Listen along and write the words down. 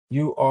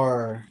you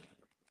are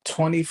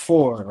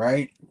 24,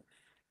 right?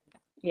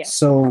 Yeah.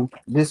 So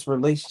this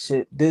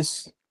relationship,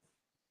 this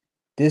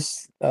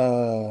this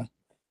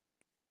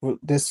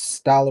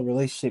style of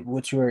relationship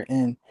which you are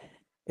in,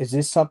 is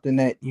this something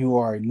that you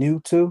are new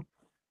to?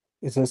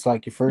 Is this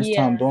like your first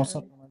time doing Yeah.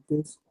 something like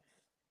this?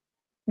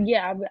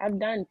 Yeah, I've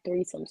done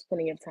threesomes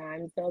plenty of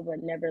times though,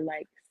 but never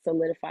like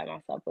solidified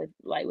myself with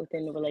like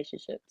within the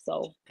relationship.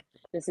 So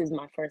this is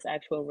my first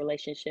actual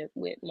relationship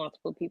with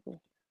multiple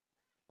people.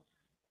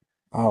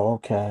 Oh,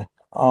 okay.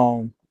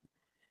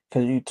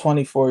 Because you're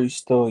 24, you're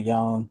still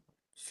young.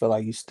 Feel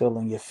like you're still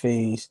in your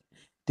phase.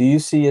 Do you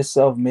see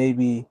yourself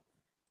maybe?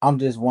 I'm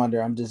just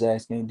wondering. I'm just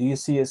asking. Do you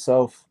see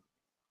yourself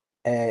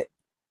at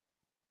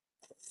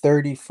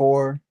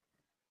 34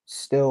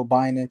 still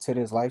buying into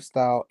this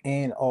lifestyle?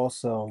 And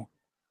also,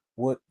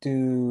 what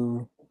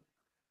do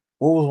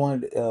what was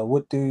one? Of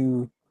what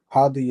do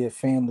how do your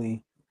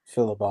family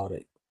feel about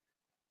it?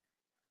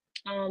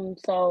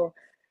 So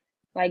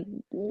like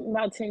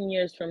about 10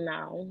 years from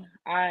now,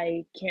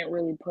 I can't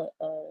really put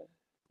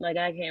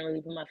I can't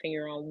really put my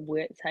finger on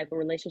what type of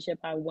relationship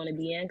I want to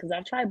be in because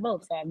I've tried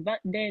both. So I've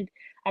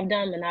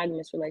done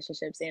monogamous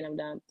relationships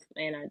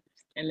and I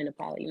am in a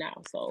poly now.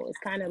 So it's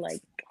kind of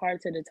like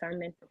hard to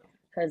determine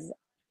because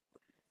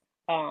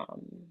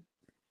um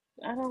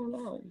I don't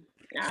know.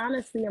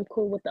 Honestly, I'm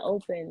cool with the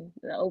open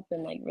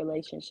like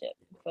relationship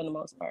for the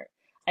most part.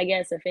 I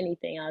guess if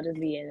anything, I'll just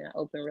be in an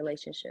open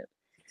relationship.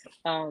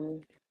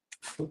 Um,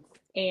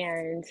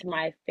 and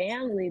my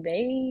family,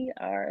 they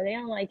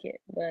don't like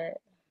it, but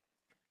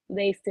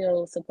they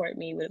still support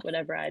me with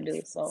whatever I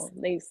do. So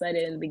they said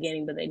it in the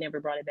beginning, but they never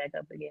brought it back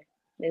up again.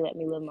 They let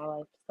me live my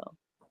life. So,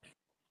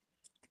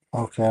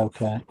 Okay,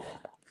 okay.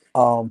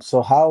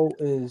 So how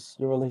is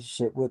your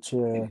relationship with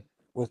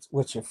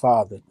your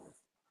father?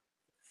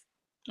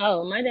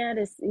 oh, my dad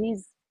is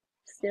he's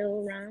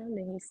still around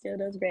and he still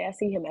does great. I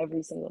see him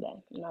every single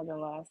day. I'm not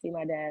gonna lie. I see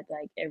my dad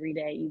like every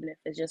day, even if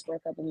it's just for a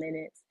couple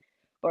minutes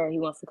or he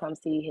wants to come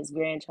see his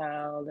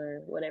grandchild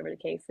or whatever the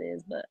case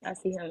is. But I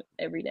see him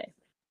every day.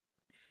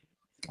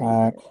 It's pretty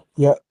Uh, good.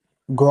 yeah,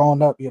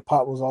 growing up, your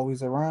pop was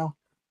always around.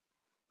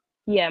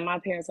 Yeah, my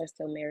parents are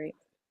still married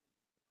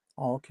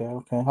Oh, okay,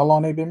 okay. How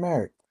long they been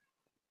married?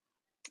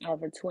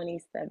 over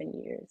 27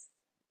 years.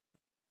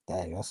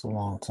 Dang, that's a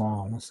long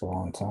time. That's a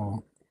long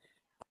time.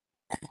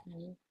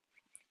 Mhm.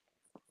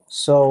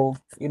 So,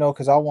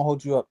 because I won't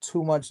hold you up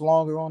too much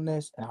longer on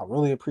this, and I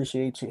really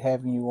appreciate you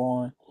having you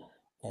on.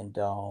 And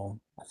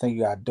I think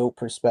you got a dope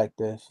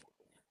perspective.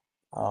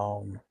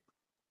 Um,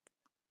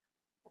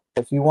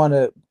 if you want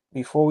to,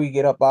 before we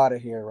get up out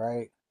of here,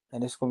 right?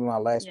 And this is gonna be my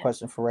last Yeah.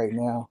 question for right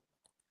now.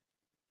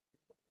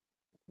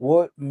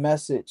 What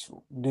message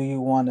do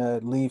you want to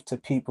leave to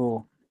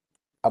people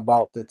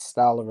about the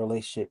style of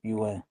relationship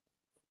you in?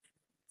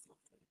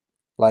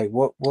 Like,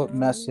 what Um,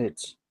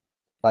 message?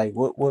 Like,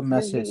 what just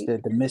message be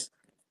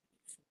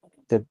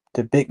did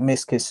the big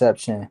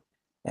misconception,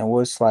 and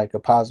what's like a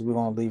positive? We're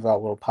gonna leave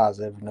out with a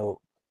positive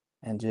note,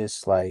 and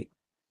just like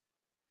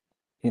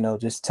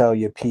just tell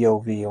your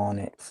POV on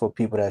it for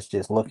people that's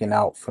just looking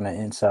out from the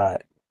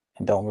inside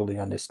and don't really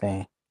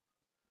understand.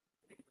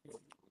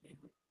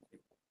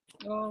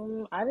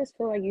 I just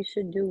feel like you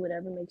should do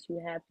whatever makes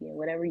you happy and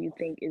whatever you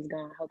think is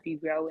gonna help you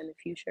grow in the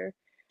future.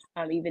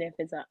 Even if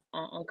it's a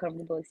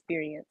uncomfortable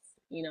experience,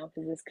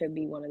 because this could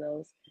be one of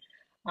those.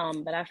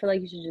 But I feel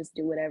like you should just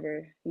do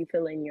whatever you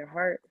feel in your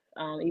heart,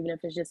 even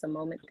if it's just a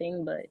moment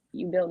thing. But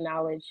you build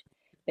knowledge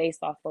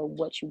based off of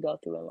what you go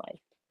through in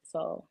life.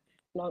 So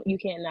no, you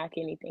can't knock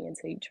anything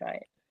until you try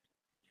it.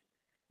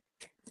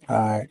 All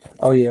right.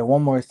 Oh yeah,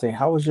 one more thing.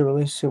 How was your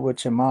relationship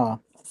with your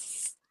mom?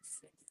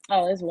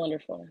 Oh, it's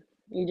wonderful.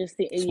 You just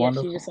see, It's yeah,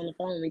 she's just wonderful. on the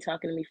phone with me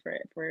talking to me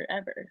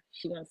forever.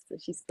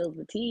 She spills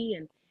the tea,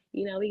 and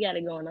we got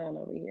it going on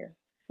over here.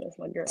 That's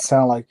my girl.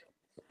 Sound like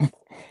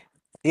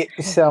it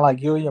sound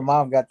like you and your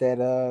mom got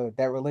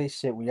that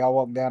relationship. When y'all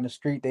walk down the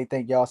street, they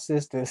think y'all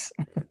sisters.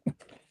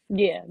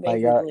 Yeah,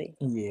 Like y'all, basically.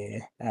 yeah,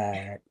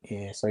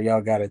 yeah. So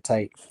y'all got a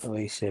tight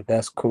relationship.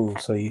 That's cool.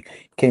 So you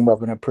came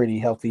up in a pretty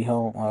healthy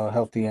home,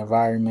 healthy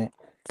environment.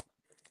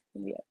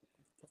 Yeah,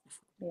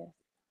 yeah,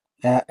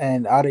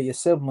 And out of your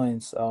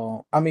siblings,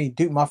 I mean,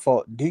 do my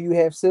fault. Do you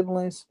have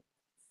siblings?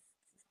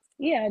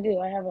 yeah. I do.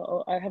 I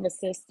have a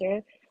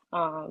sister.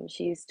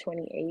 She's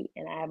 28,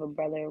 and I have a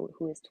brother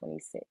who is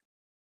 26.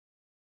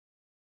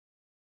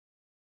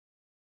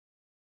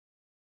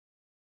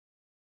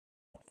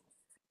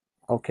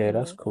 Okay,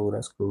 that's Mm-hmm. cool.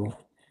 That's cool.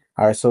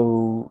 All right.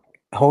 So,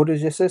 how old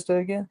is your sister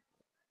again?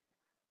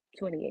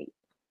 28,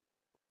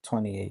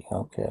 28.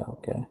 Okay,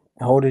 okay.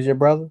 How old is your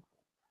brother?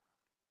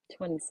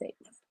 26.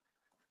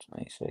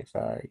 26.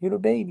 All right. You the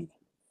baby.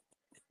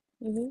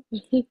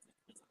 Mm-hmm.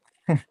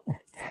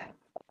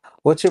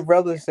 What your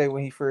brother Yeah. say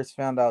when he first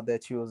found out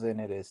that you was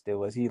into this? Did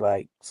Was he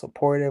like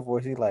supportive?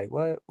 Was he like,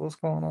 what's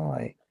going on?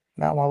 Like,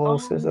 not my little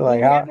sister.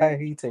 Like, how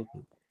he take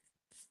it?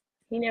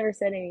 He never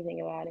said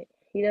anything about it.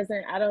 He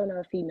doesn't. I don't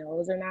know if he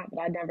knows or not,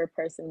 but I never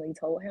personally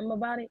told him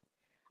about it.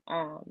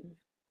 Um,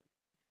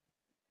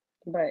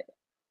 but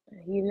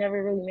He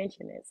never really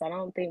mentioned it, so I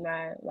don't think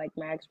my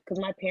because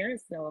my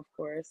parents know, of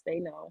course, they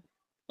know,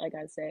 like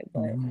I said,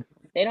 but Mhm.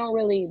 they don't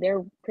really.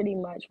 They're pretty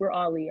much we're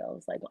all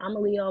Leos. Like I'm a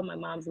Leo, my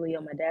mom's a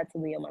Leo, my dad's a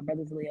Leo, my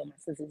brother's a Leo, my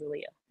sister's a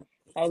Leo.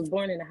 I was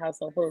born in a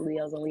household full of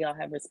Leos, and we all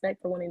have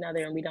respect for one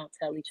another, and we don't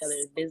tell each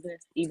other's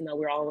business, even though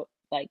we're all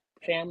like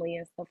family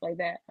and stuff like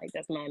that. Like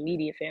that's my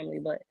immediate family,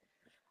 but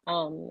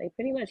they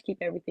pretty much keep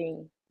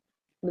everything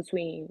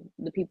between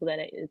the people that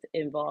it is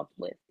involved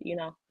with.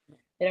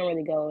 They don't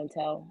really go and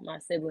tell my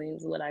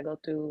siblings what I go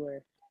through,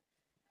 or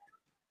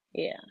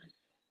yeah,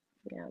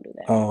 they don't do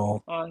that.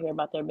 Oh, I don't hear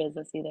about their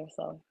business either,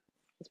 so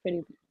it's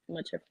pretty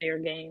much a fair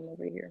game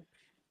over here.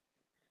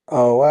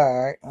 oh, all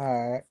right, all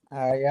right,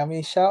 all right. I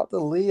mean, shout out to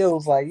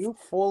Leos. Like you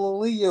full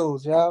of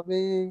Leos, y'all.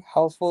 Mean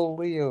house full of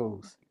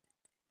Leos.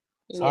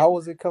 So Yeah. how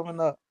was it coming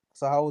up?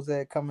 So how was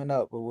that coming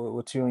up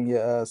with you and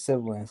your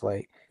siblings?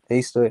 Like they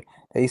used to,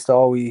 they used to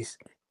always,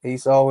 they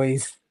used to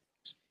always,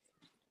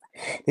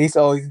 they used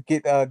to always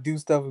get do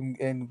stuff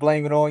and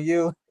blame it on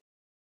you.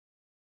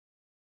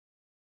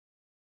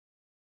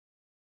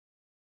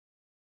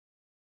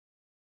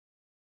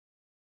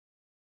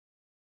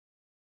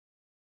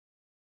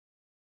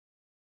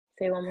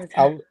 Say one more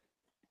I time. w-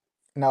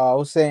 no, I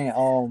was saying,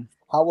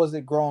 how was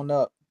it growing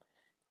up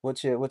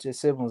with your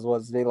siblings?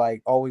 Was they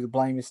like always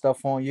blaming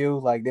stuff on you?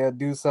 Like they'll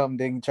do something,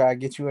 they can try to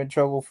get you in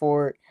trouble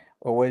for it,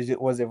 or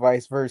was it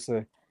vice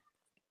versa?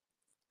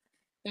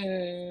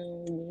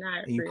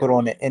 Not And you put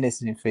on really. the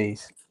innocent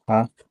face,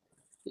 huh?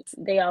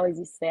 They always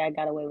used to say I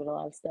got away with a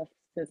lot of stuff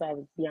since I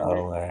was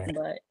younger, Oh, all right.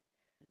 but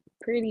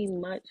pretty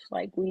much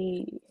like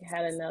we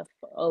had enough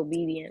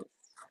obedience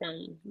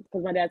from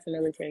because my dad's a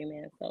military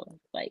man, so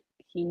like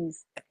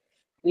he's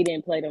we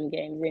didn't play them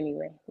games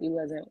anyway. We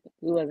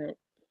wasn't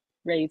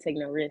ready to take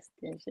no risk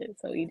and shit,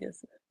 so we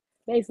just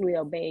basically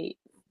obeyed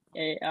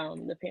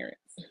the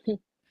parents.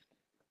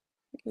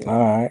 All Yeah.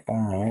 right,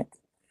 all right.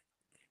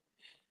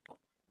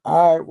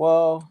 All right,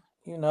 well,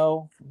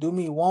 do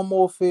me one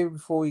more favor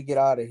before we get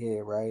out of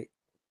here, right?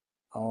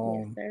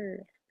 Yes, Um,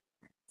 sir.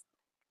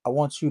 I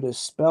want you to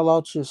spell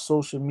out your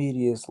social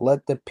medias.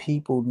 Let the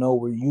people know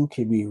where you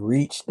can be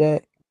reached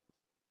at.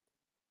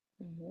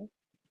 Hmm.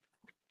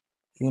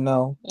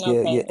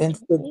 Your Okay.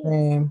 Yeah.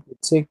 Instagram, your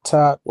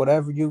TikTok,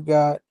 whatever you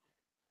got.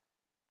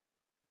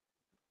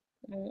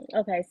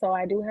 Okay, so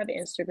I do have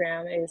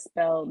Instagram. It's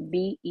spelled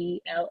Bella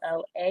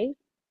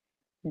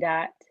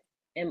dot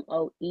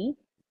Moe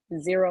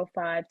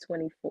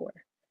 0524.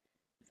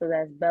 So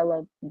that's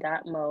Bella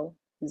dot Mo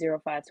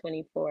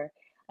 0524.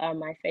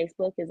 My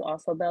Facebook is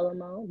also Bella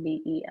Mo,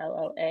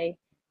 Bellamoe.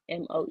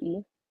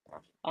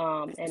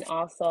 And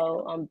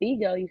also on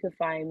Bigo, you can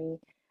find me.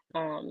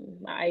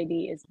 My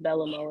ID is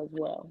Bella Mo as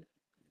well.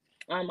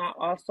 I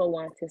also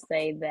want to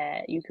say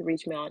that you can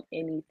reach me on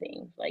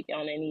anything, like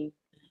on any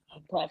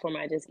platform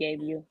I just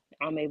gave you.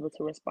 I'm able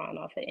to respond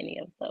off of any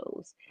of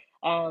those.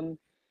 Um,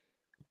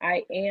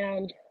 I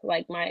am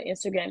like my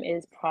Instagram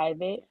is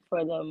private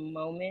for the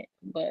moment,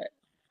 but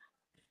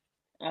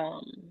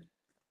um,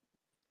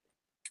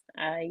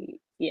 I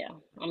yeah,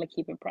 I'm gonna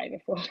keep it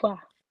private for a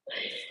while.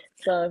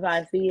 So if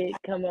I see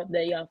it come up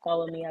that y'all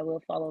follow me, I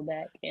will follow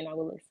back and I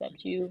will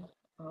accept you.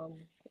 Um,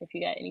 if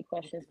you got any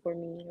questions for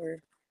me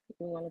or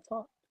you want to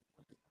talk,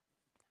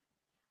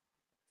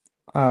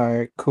 All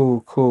right,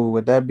 cool, cool.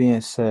 With that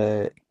being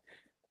said,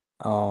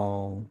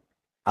 um,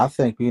 I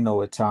think we know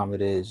what time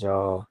it is,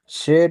 y'all.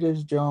 Share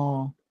this,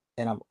 John,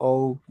 and I'm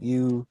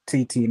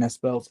OUTT, and that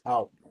spells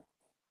out.